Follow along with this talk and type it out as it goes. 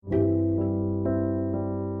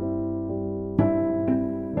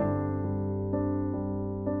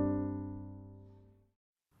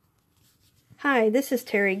Hi, this is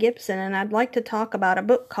Terry Gibson, and I'd like to talk about a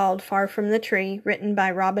book called Far from the Tree, written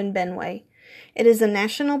by Robin Benway. It is a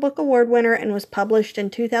National Book Award winner and was published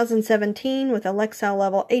in 2017 with a Lexile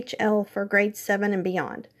Level HL for grades 7 and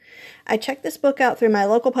beyond. I checked this book out through my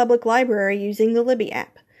local public library using the Libby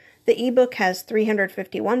app. The ebook has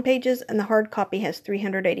 351 pages and the hard copy has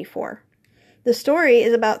 384. The story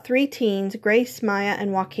is about three teens, Grace, Maya,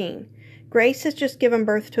 and Joaquin. Grace has just given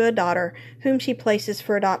birth to a daughter, whom she places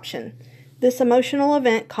for adoption. This emotional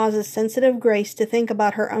event causes sensitive Grace to think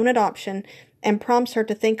about her own adoption and prompts her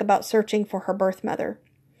to think about searching for her birth mother.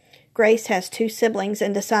 Grace has two siblings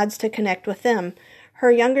and decides to connect with them.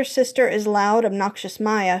 Her younger sister is loud, obnoxious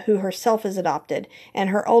Maya, who herself is adopted, and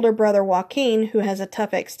her older brother Joaquin, who has a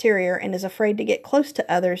tough exterior and is afraid to get close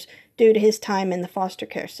to others due to his time in the foster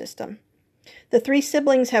care system. The three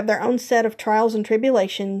siblings have their own set of trials and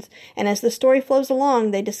tribulations, and as the story flows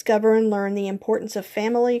along, they discover and learn the importance of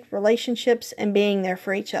family, relationships, and being there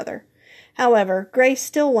for each other. However, Grace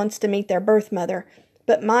still wants to meet their birth mother,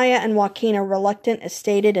 but Maya and Joaquin are reluctant as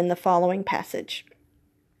stated in the following passage.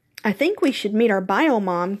 "I think we should meet our bio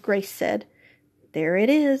mom," Grace said. "There it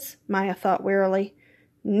is," Maya thought wearily.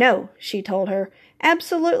 "No," she told her.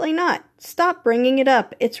 "Absolutely not. Stop bringing it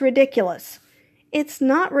up. It's ridiculous." "It's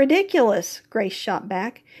not ridiculous," Grace shot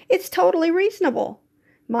back. "It's totally reasonable."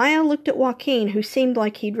 Maya looked at Joaquin, who seemed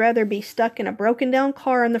like he'd rather be stuck in a broken-down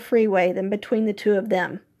car on the freeway than between the two of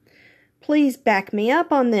them. "Please back me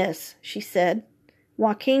up on this," she said.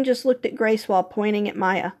 Joaquin just looked at Grace while pointing at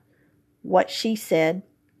Maya. "What she said."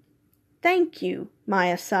 "Thank you,"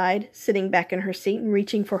 Maya sighed, sitting back in her seat and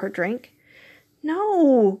reaching for her drink.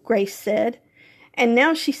 "No," Grace said. And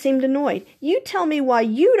now she seemed annoyed. "You tell me why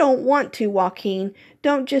you don't want to, Joaquin.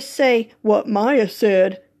 Don't just say, 'What Maya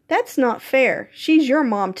said.' That's not fair. She's your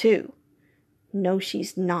mom, too." "No,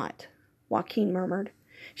 she's not," Joaquin murmured.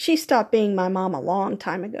 "She stopped being my mom a long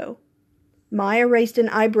time ago." Maya raised an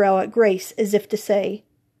eyebrow at Grace as if to say,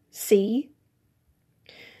 "See?"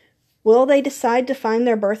 Will they decide to find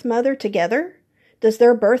their birth mother together? Does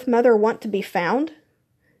their birth mother want to be found?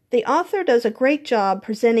 The author does a great job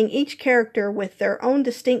presenting each character with their own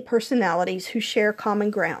distinct personalities who share common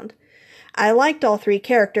ground. I liked all three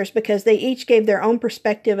characters because they each gave their own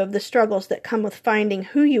perspective of the struggles that come with finding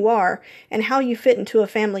who you are and how you fit into a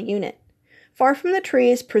family unit. Far from the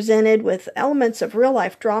Tree is presented with elements of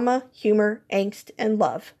real-life drama, humor, angst, and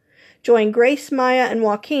love. Join Grace, Maya, and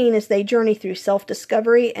Joaquin as they journey through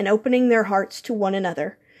self-discovery and opening their hearts to one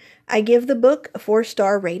another. I give the book a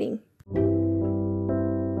 4-star rating.